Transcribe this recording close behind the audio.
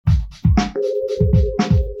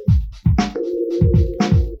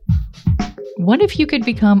What if you could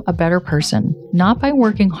become a better person, not by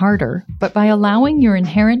working harder, but by allowing your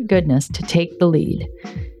inherent goodness to take the lead?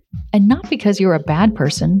 And not because you're a bad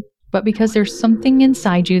person, but because there's something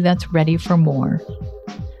inside you that's ready for more.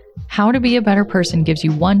 How to Be a Better Person gives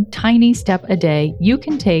you one tiny step a day you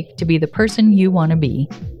can take to be the person you want to be.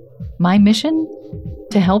 My mission?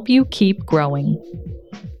 To help you keep growing.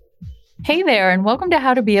 Hey there, and welcome to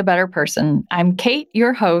How to Be a Better Person. I'm Kate,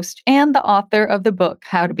 your host, and the author of the book,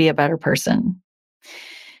 How to Be a Better Person.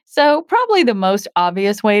 So, probably the most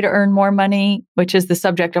obvious way to earn more money, which is the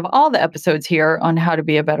subject of all the episodes here on How to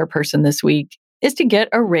Be a Better Person this week, is to get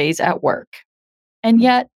a raise at work. And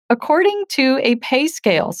yet, according to a pay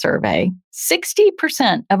scale survey,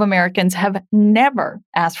 60% of Americans have never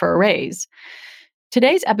asked for a raise.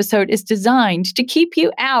 Today's episode is designed to keep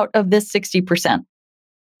you out of this 60%.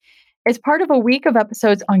 It's part of a week of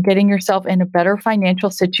episodes on getting yourself in a better financial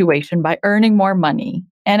situation by earning more money,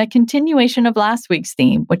 and a continuation of last week's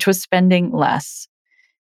theme, which was spending less.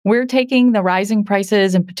 We're taking the rising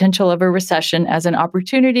prices and potential of a recession as an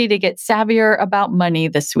opportunity to get savvier about money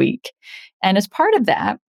this week. And as part of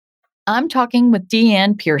that, I'm talking with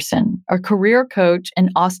Deanne Pearson, a career coach in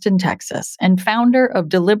Austin, Texas, and founder of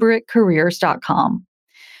DeliberateCareers.com.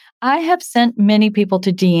 I have sent many people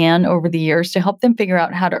to Deanne over the years to help them figure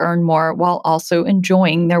out how to earn more while also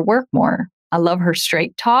enjoying their work more. I love her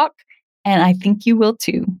straight talk, and I think you will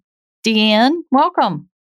too. Deanne, welcome.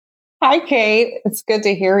 Hi, Kate. It's good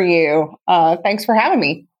to hear you. Thanks for having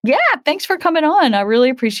me. Yeah, thanks for coming on. I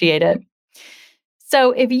really appreciate it.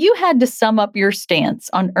 So if you had to sum up your stance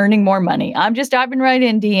on earning more money, I'm just diving right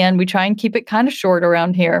in, Deanne. We try and keep it kind of short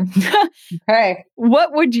around here. Okay.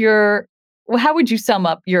 How would you sum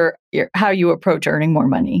up your how you approach earning more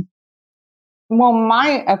money? Well,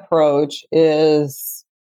 my approach is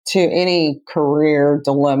to any career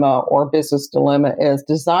dilemma or business dilemma is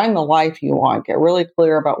design the life you want. Get really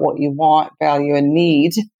clear about what you want, value, and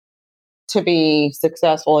need to be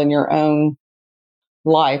successful in your own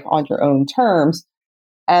life on your own terms.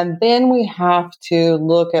 And then we have to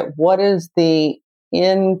look at what is the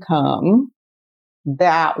income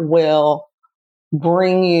that will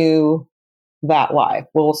bring you that life,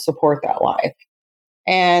 will support that life.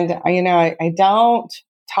 And, I don't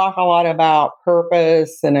talk a lot about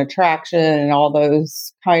purpose and attraction and all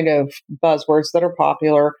those kind of buzzwords that are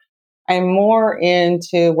popular. I'm more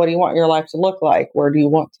into what do you want your life to look like? Where do you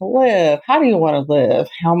want to live? How do you want to live?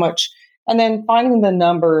 How much? And then finding the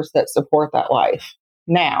numbers that support that life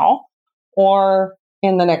now or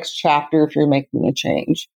in the next chapter if you're making a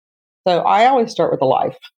change. So I always start with the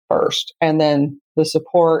life first and then the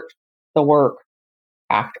support, the work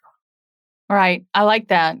after. Right. I like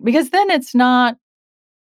that because then it's not,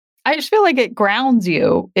 I just feel like it grounds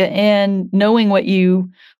you in knowing what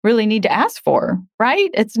you really need to ask for,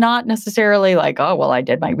 right? It's not necessarily like, oh, well, I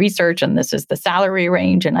did my research and this is the salary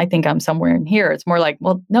range and I think I'm somewhere in here. It's more like,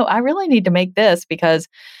 well, no, I really need to make this because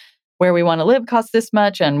where we want to live costs this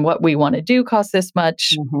much and what we want to do costs this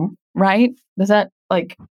much, right? Is that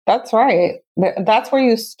like... That's right. That's where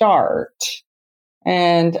you start.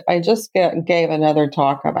 And I just gave another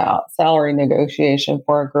talk about salary negotiation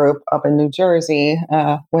for a group up in New Jersey,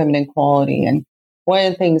 Women in Quality. And one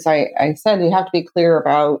of the things I said, you have to be clear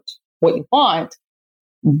about what you want.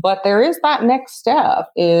 But there is that next step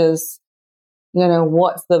is,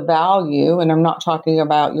 what's the value? And I'm not talking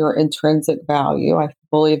about your intrinsic value. I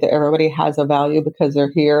believe that everybody has a value because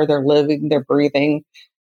they're here, they're living, they're breathing.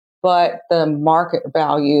 But the market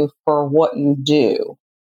value for what you do.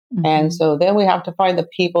 And so then we have to find the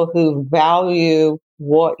people who value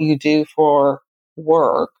what you do for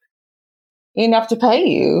work enough to pay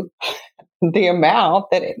you the amount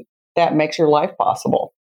that makes your life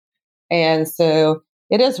possible. And so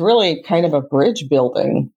it is really kind of a bridge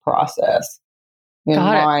building process in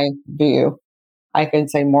my view. I can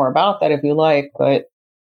say more about that if you like, but.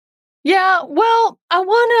 Yeah, well,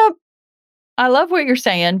 I love what you're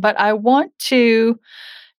saying, but I want to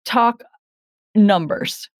talk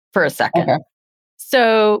numbers for a second. Okay.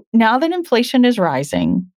 So now that inflation is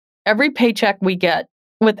rising, every paycheck we get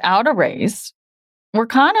without a raise, we're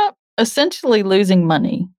kind of essentially losing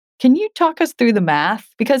money. Can you talk us through the math?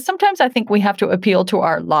 Because sometimes I think we have to appeal to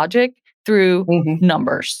our logic through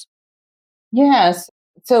numbers. Yes.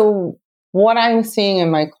 So what I'm seeing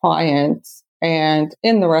in my clients and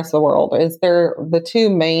in the rest of the world is the two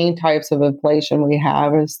main types of inflation we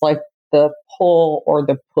have is like the pull or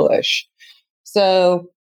the push. So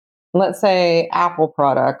let's say Apple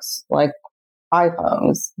products like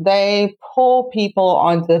iPhones, they pull people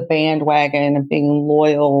onto the bandwagon of being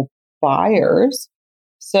loyal buyers.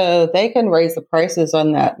 So they can raise the prices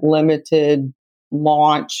on that limited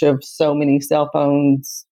launch of so many cell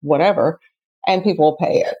phones, whatever, and people will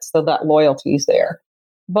pay it. So that loyalty is there.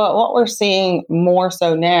 But what we're seeing more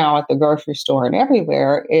so now at the grocery store and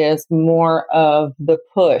everywhere is more of the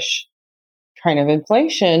push kind of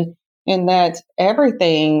inflation, in that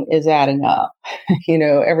everything is adding up.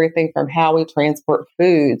 Everything from how we transport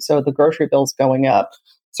food. So the grocery bill's going up.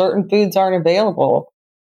 Certain foods aren't available.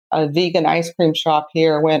 A vegan ice cream shop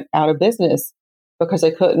here went out of business because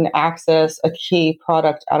they couldn't access a key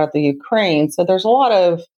product out of the Ukraine. So there's a lot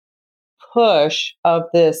of push of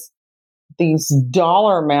these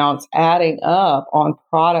dollar amounts adding up on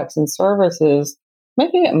products and services,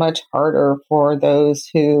 making it much harder for those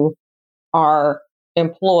who are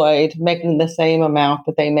employed, making the same amount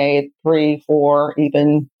that they made 3, 4,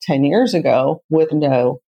 even 10 years ago with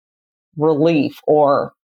no relief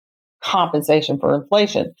or compensation for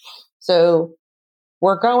inflation. So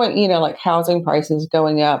we're going, like housing prices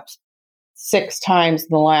going up 6 times in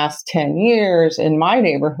the last 10 years in my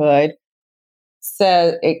neighborhood.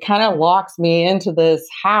 So it kind of locks me into this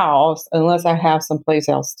house unless I have someplace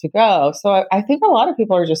else to go. So I think a lot of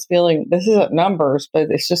people are just feeling, this isn't numbers, but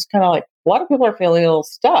it's just kind of like a lot of people are feeling a little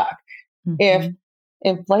stuck. Mm-hmm. If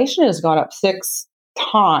inflation has gone up 6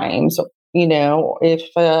 times, if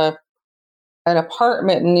an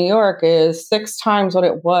apartment in New York is 6 times what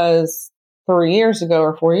it was 3 years ago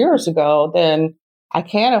or 4 years ago, then I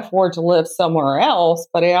can't afford to live somewhere else,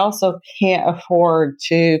 but I also can't afford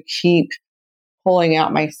to keep pulling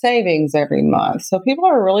out my savings every month. So people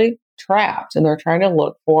are really trapped and they're trying to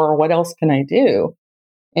look for what else can I do?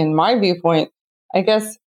 In my viewpoint, I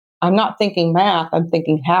guess I'm not thinking math, I'm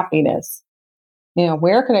thinking happiness.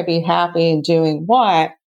 Where can I be happy and doing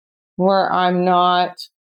what, where I'm not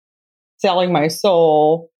selling my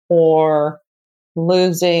soul or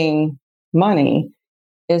losing money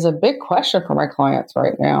is a big question for my clients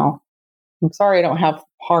right now. I'm sorry I don't have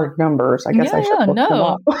hard numbers. I guess I should look them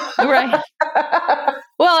up. Right.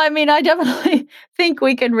 Well, I mean, I definitely think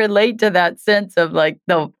we can relate to that sense of like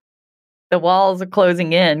the walls are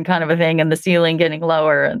closing in kind of a thing and the ceiling getting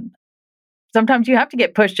lower. And sometimes you have to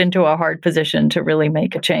get pushed into a hard position to really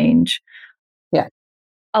make a change. Yeah.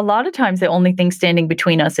 A lot of times the only thing standing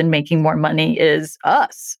between us and making more money is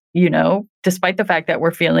us, despite the fact that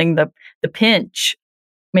we're feeling the pinch.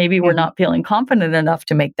 Maybe we're not feeling confident enough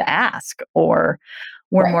to make the ask, or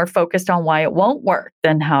we're more focused on why it won't work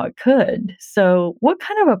than how it could. So what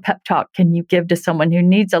kind of a pep talk can you give to someone who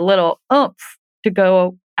needs a little oomph to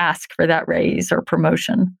go ask for that raise or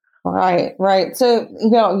promotion? Right. So,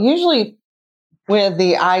 usually with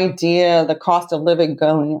the idea, the cost of living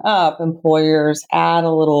going up, employers add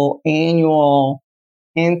a little annual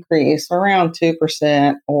increase around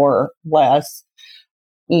 2% or less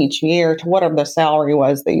each year to whatever the salary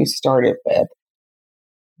was that you started with.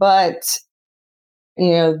 But,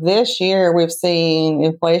 this year we've seen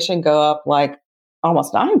inflation go up like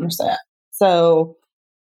almost 9%. So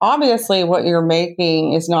obviously what you're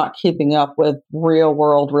making is not keeping up with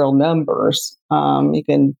real numbers. You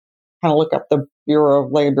can kind of look up the Bureau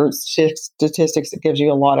of Labor Statistics. It gives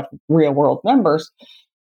you a lot of real world numbers.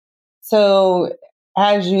 So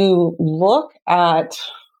as you look at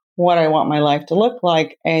what I want my life to look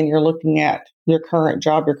like, and you're looking at your current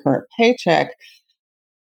job, your current paycheck,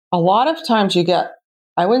 a lot of times you get,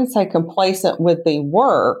 I wouldn't say complacent with the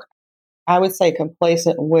work, I would say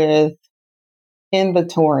complacent with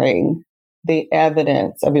inventorying the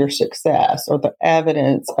evidence of your success or the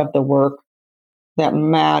evidence of the work that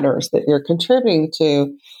matters that you're contributing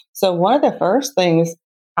to. So one of the first things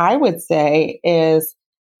I would say is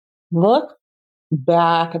look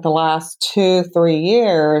back at the last 2-3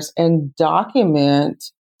 years and document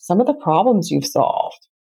some of the problems you've solved,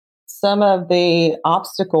 some of the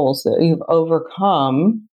obstacles that you've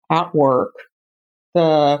overcome at work,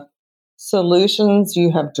 the solutions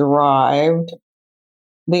you have derived,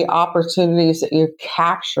 the opportunities that you've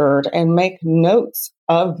captured, and make notes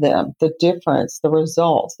of them, the difference, the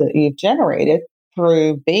results that you've generated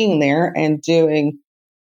through being there and doing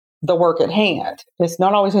the work at hand. It's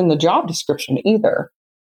not always in the job description either.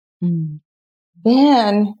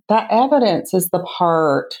 Then that evidence is the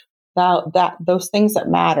part that those things that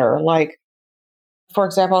matter. Like, for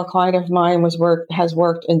example, a client of mine has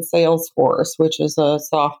worked in Salesforce, which is a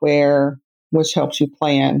software which helps you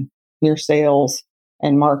plan your sales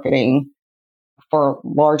and marketing for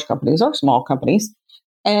large companies or small companies.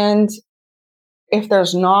 And if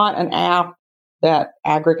there's not an app that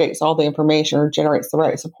aggregates all the information or generates the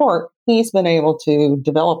right support, he's been able to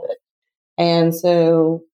develop it. And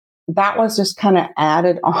so that was just kind of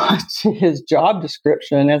added on to his job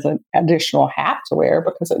description as an additional hat to wear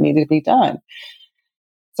because it needed to be done.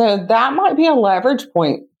 So that might be a leverage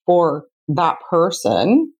point for that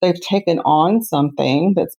person. They've taken on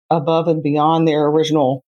something that's above and beyond their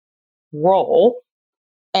original role.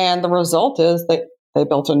 And the result is that they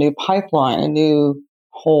built a new pipeline, a new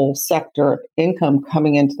whole sector of income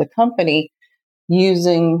coming into the company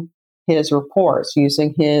using his reports,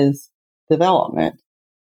 using his development.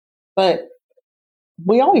 But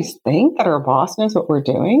we always think that our boss knows what we're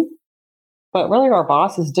doing, but really our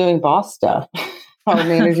boss is doing boss stuff. Our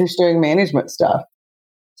manager's doing management stuff.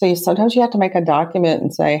 So sometimes you have to make a document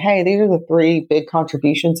and say, hey, these are the 3 big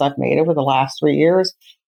contributions I've made over the last 3 years.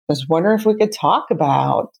 I was wondering if we could talk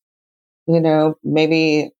about,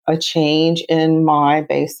 maybe a change in my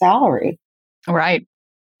base salary. Right.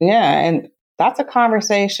 Yeah. And that's a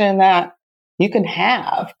conversation that you can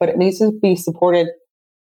have, but it needs to be supported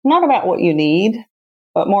not about what you need,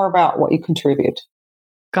 but more about what you contribute.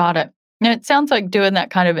 Got it. And it sounds like doing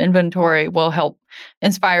that kind of inventory will help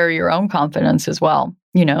inspire your own confidence as well.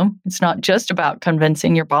 It's not just about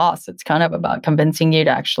convincing your boss. It's kind of about convincing you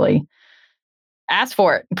to actually ask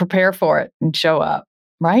for it, and prepare for it, and show up.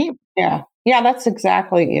 Right? Yeah. Yeah, that's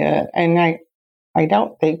exactly it. And I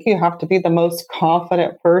don't think you have to be the most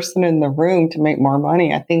confident person in the room to make more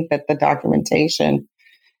money. I think that the documentation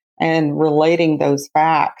and relating those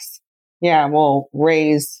facts, will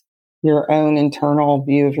raise your own internal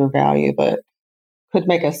view of your value, but could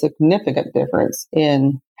make a significant difference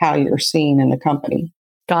in how you're seen in the company.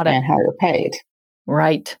 Got it. And how you're paid.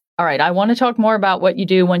 Right. All right. I want to talk more about what you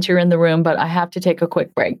do once you're in the room, but I have to take a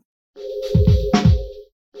quick break.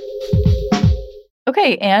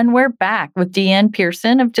 Okay, and we're back with Deanne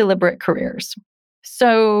Pearson of Deliberate Careers.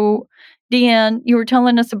 So, Deanne, you were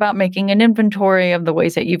telling us about making an inventory of the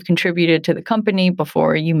ways that you've contributed to the company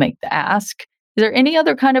before you make the ask. Is there any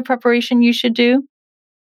other kind of preparation you should do?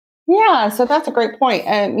 Yeah, so that's a great point.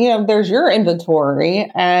 And, there's your inventory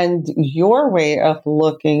and your way of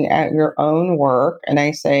looking at your own work. And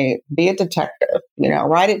I say, be a detective,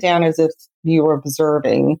 write it down as if you were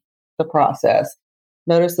observing the process.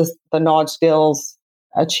 Notice the knowledge, skills,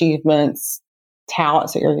 achievements,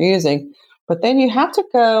 talents that you're using. But then you have to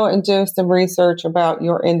go and do some research about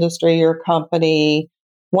your industry, your company,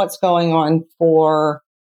 what's going on for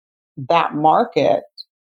that market.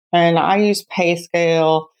 And I use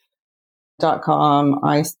PayScale.com.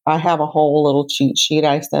 I have a whole little cheat sheet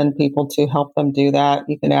I send people to help them do that.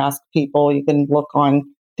 You can ask people, you can look on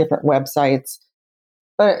different websites.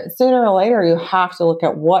 But sooner or later, you have to look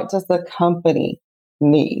at what does the company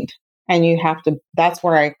need? And you have to, that's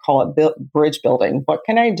where I call it bridge building. What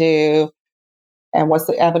can I do? And what's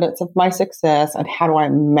the evidence of my success? And how do I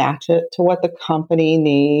match it to what the company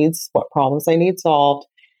needs, what problems they need solved?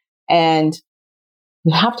 And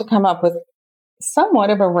you have to come up with somewhat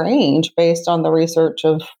of a range based on the research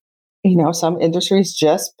of, some industries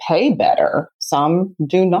just pay better. Some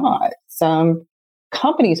do not. Some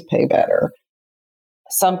companies pay better.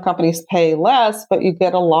 Some companies pay less, but you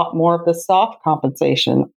get a lot more of the soft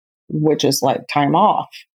compensation, which is like time off,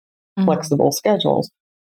 flexible schedules.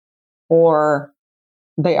 Or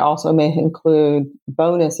they also may include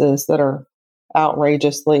bonuses that are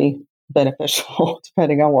outrageously beneficial,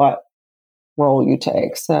 depending on what role you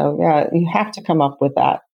take. So, you have to come up with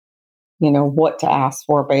that, what to ask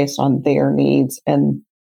for based on their needs and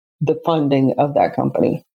the funding of that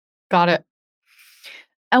company. Got it.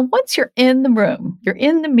 And once you're in the room, you're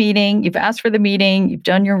in the meeting, you've asked for the meeting, you've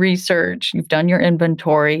done your research, you've done your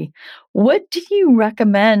inventory, what do you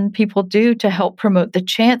recommend people do to help promote the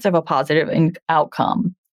chance of a positive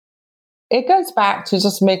outcome? It goes back to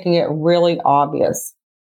just making it really obvious.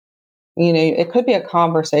 It could be a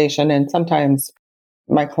conversation, and sometimes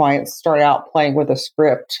my clients start out playing with a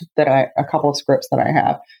couple of scripts that I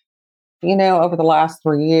have. Over the last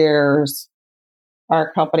 3 years,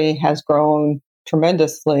 our company has grown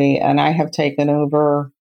tremendously, and I have taken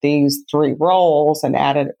over these 3 roles and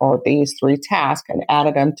these 3 tasks and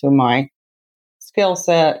added them to my skill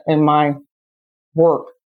set and my work,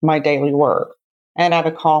 my daily work. And I've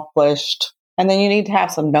accomplished, and then you need to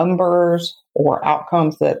have some numbers or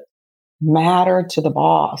outcomes that matter to the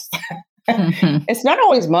boss. It's not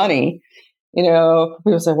always money.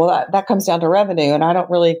 People say, well, that comes down to revenue, and I don't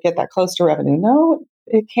really get that close to revenue. No,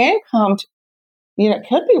 it can come to, it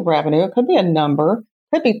could be revenue, it could be a number,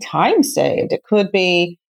 it could be time saved, it could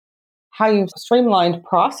be how you've streamlined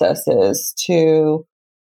processes to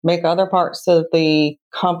make other parts of the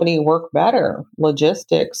company work better,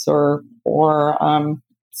 logistics or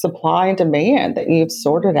supply and demand that you've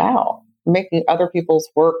sorted out, making other people's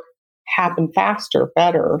work happen faster,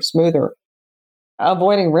 better, smoother.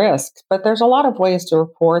 avoiding risk. But there's a lot of ways to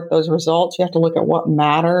report those results. You have to look at what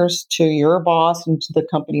matters to your boss and to the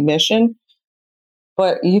company mission.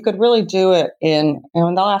 But you could really do it in the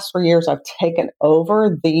last 3 years, I've taken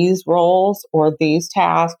over these roles or these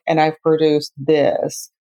tasks and I've produced this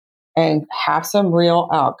and have some real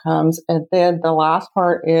outcomes. And then the last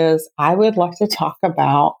part is I would like to talk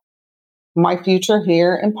about my future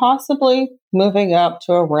here and possibly moving up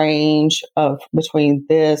to a range of between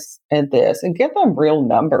this and give them real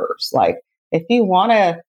numbers. Like if you want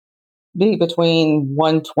to be between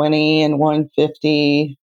 120 and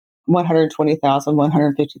 150, 120,000,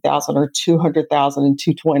 150,000, or 200,000 and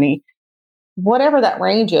 220, whatever that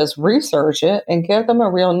range is, research it and give them a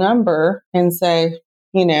real number and say,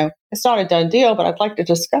 it's not a done deal, but I'd like to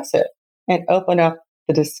discuss it and open up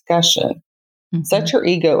the discussion. Mm-hmm. Set your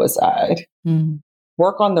ego aside. Mm-hmm.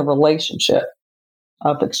 Work on the relationship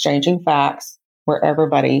of exchanging facts where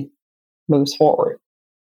everybody moves forward.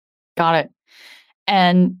 Got it.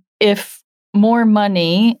 And if more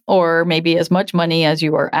money, or maybe as much money as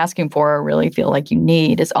you are asking for or really feel like you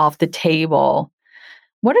need, is off the table,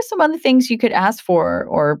 what are some other things you could ask for,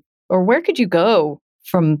 or where could you go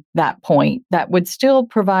from that point that would still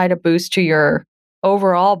provide a boost to your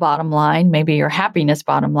overall bottom line, maybe your happiness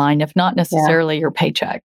bottom line, if not necessarily your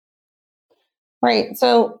paycheck? Right.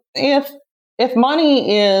 So if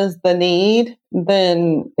money is the need,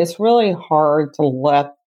 then it's really hard to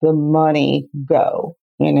let the money go,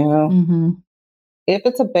 Mm-hmm. If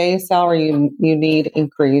it's a base salary you need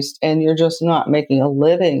increased and you're just not making a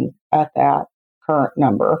living at that current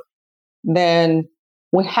number, then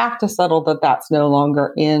we have to settle that that's no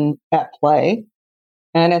longer at play.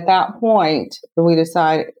 And at that point, we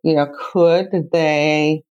decide, could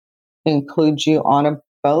they include you on a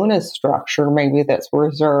bonus structure, maybe that's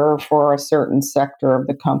reserved for a certain sector of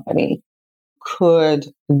the company?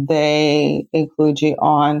 Could they include you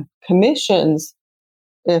on commissions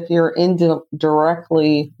if you're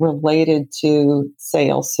indirectly related to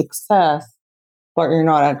sales success, but you're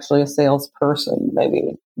not actually a salesperson?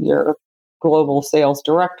 Maybe you're global sales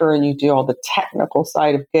director and you do all the technical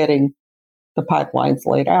side of getting the pipelines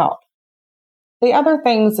laid out. The other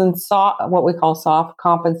things in what we call soft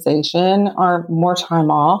compensation are more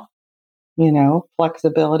time off,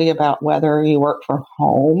 flexibility about whether you work from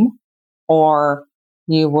home or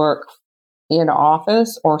you work in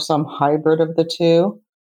office or some hybrid of the two.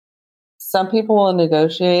 Some people will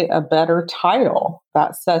negotiate a better title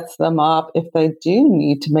that sets them up if they do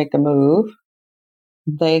need to make a move.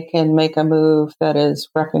 They can make a move that is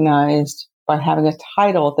recognized by having a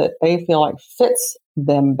title that they feel like fits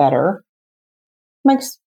them better.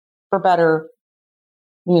 Makes for better,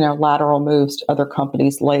 lateral moves to other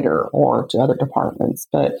companies later or to other departments.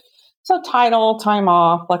 But so title, time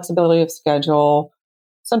off, flexibility of schedule,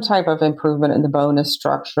 some type of improvement in the bonus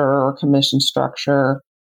structure or commission structure.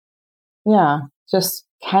 Yeah, just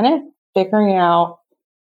kind of figuring out,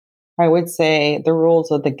 I would say, the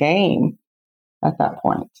rules of the game at that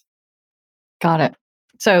point. Got it.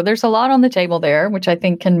 So there's a lot on the table there, which I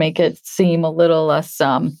think can make it seem a little less,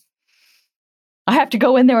 I have to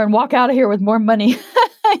go in there and walk out of here with more money,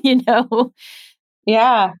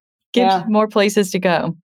 Yeah. Give more places to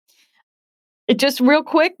go. Just real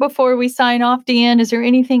quick before we sign off, Deanne, is there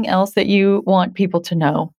anything else that you want people to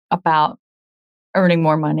know about earning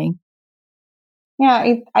more money?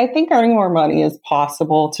 Yeah, I think earning more money is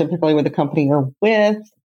possible, typically with the company you're with.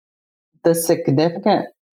 The significant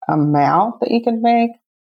amount that you can make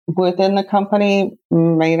within the company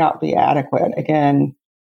may not be adequate. Again,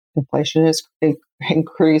 inflation has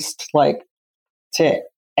increased to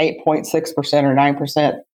 8.6% or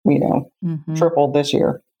 9%, tripled this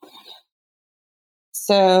year.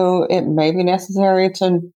 So it may be necessary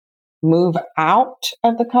to move out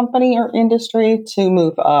of the company or industry to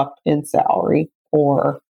move up in salary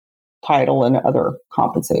or title and other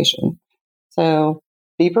compensation. So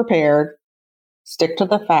be prepared, stick to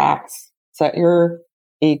the facts, set your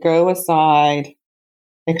ego aside,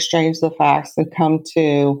 exchange the facts, and come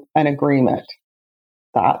to an agreement.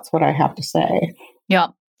 That's what I have to say. Yeah,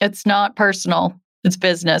 it's not personal, it's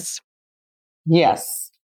business.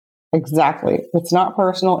 Yes, exactly. It's not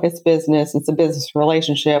personal, it's business. It's a business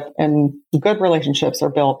relationship, and good relationships are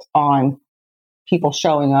built on people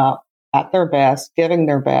showing up at their best, giving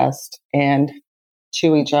their best, and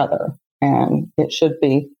to each other. And it should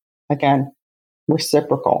be, again,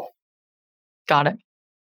 reciprocal. Got it.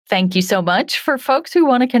 Thank you so much. For folks who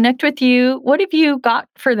want to connect with you, what have you got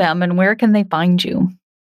for them and where can they find you?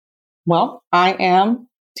 Well, I am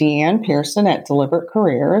Deanne Pearson at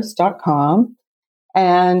deliberatecareers.com.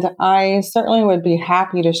 And I certainly would be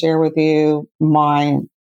happy to share with you my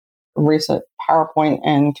recent PowerPoint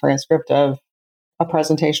and transcript of a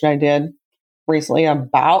presentation I did recently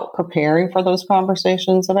about preparing for those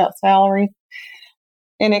conversations about salary.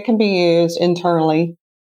 And it can be used internally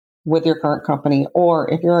with your current company, or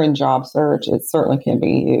if you're in job search, it certainly can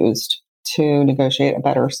be used to negotiate a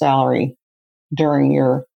better salary during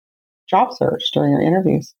your job search, during your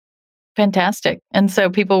interviews. Fantastic. And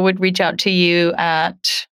so people would reach out to you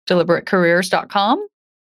at deliberatecareers.com?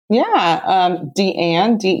 Yeah,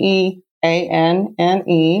 Deanne, DEANNE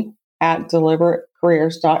at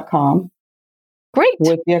deliberatecareers.com. Great.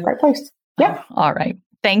 Would be a great place. Yeah. All right.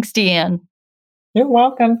 Thanks, Deanne. You're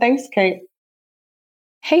welcome. Thanks, Kate.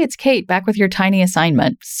 Hey, it's Kate back with your tiny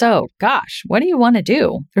assignment. So, gosh, what do you want to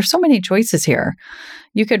do? There's so many choices here.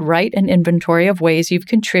 You could write an inventory of ways you've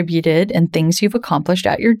contributed and things you've accomplished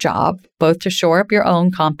at your job, both to shore up your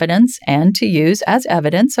own confidence and to use as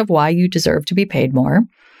evidence of why you deserve to be paid more.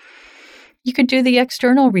 You could do the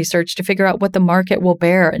external research to figure out what the market will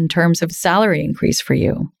bear in terms of salary increase for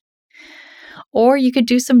you. Or you could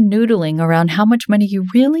do some noodling around how much money you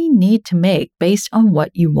really need to make based on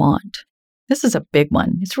what you want. This is a big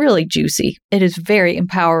one. It's really juicy. It is very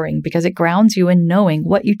empowering because it grounds you in knowing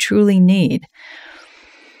what you truly need.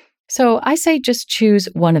 So I say just choose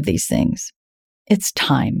one of these things. It's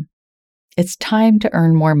time. It's time to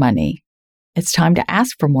earn more money. It's time to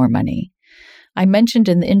ask for more money. I mentioned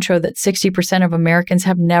in the intro that 60% of Americans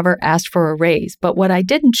have never asked for a raise, but what I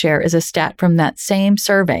didn't share is a stat from that same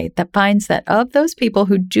survey that finds that of those people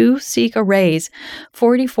who do seek a raise,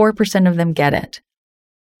 44% of them get it.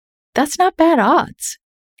 That's not bad odds.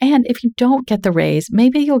 And if you don't get the raise,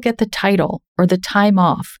 maybe you'll get the title or the time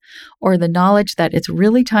off or the knowledge that it's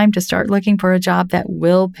really time to start looking for a job that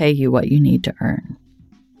will pay you what you need to earn.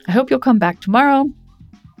 I hope you'll come back tomorrow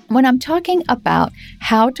when I'm talking about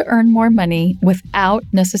how to earn more money without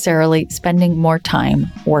necessarily spending more time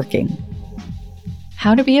working.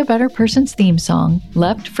 How to Be a Better Person's theme song,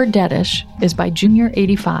 Left for Deadish, is by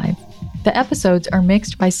Junior85. The episodes are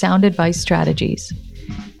mixed by Sound Advice Strategies.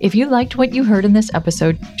 If you liked what you heard in this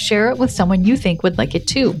episode, share it with someone you think would like it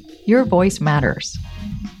too. Your voice matters.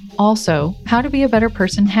 Also, How to Be a Better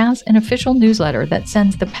Person has an official newsletter that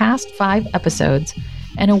sends the past 5 episodes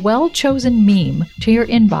and a well-chosen meme to your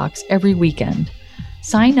inbox every weekend.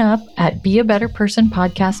 Sign up at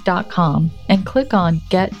beabetterpersonpodcast.com and click on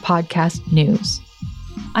Get Podcast News.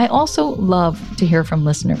 I also love to hear from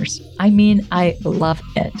listeners. I mean, I love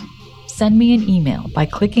it. Send me an email by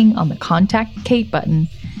clicking on the Contact Kate button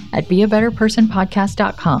at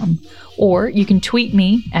beabetterpersonpodcast.com, or you can tweet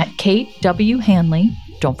me at Kate W. Hanley,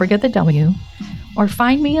 don't forget the W, or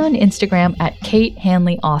find me on Instagram at Kate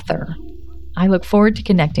Hanley Author. I look forward to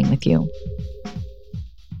connecting with you.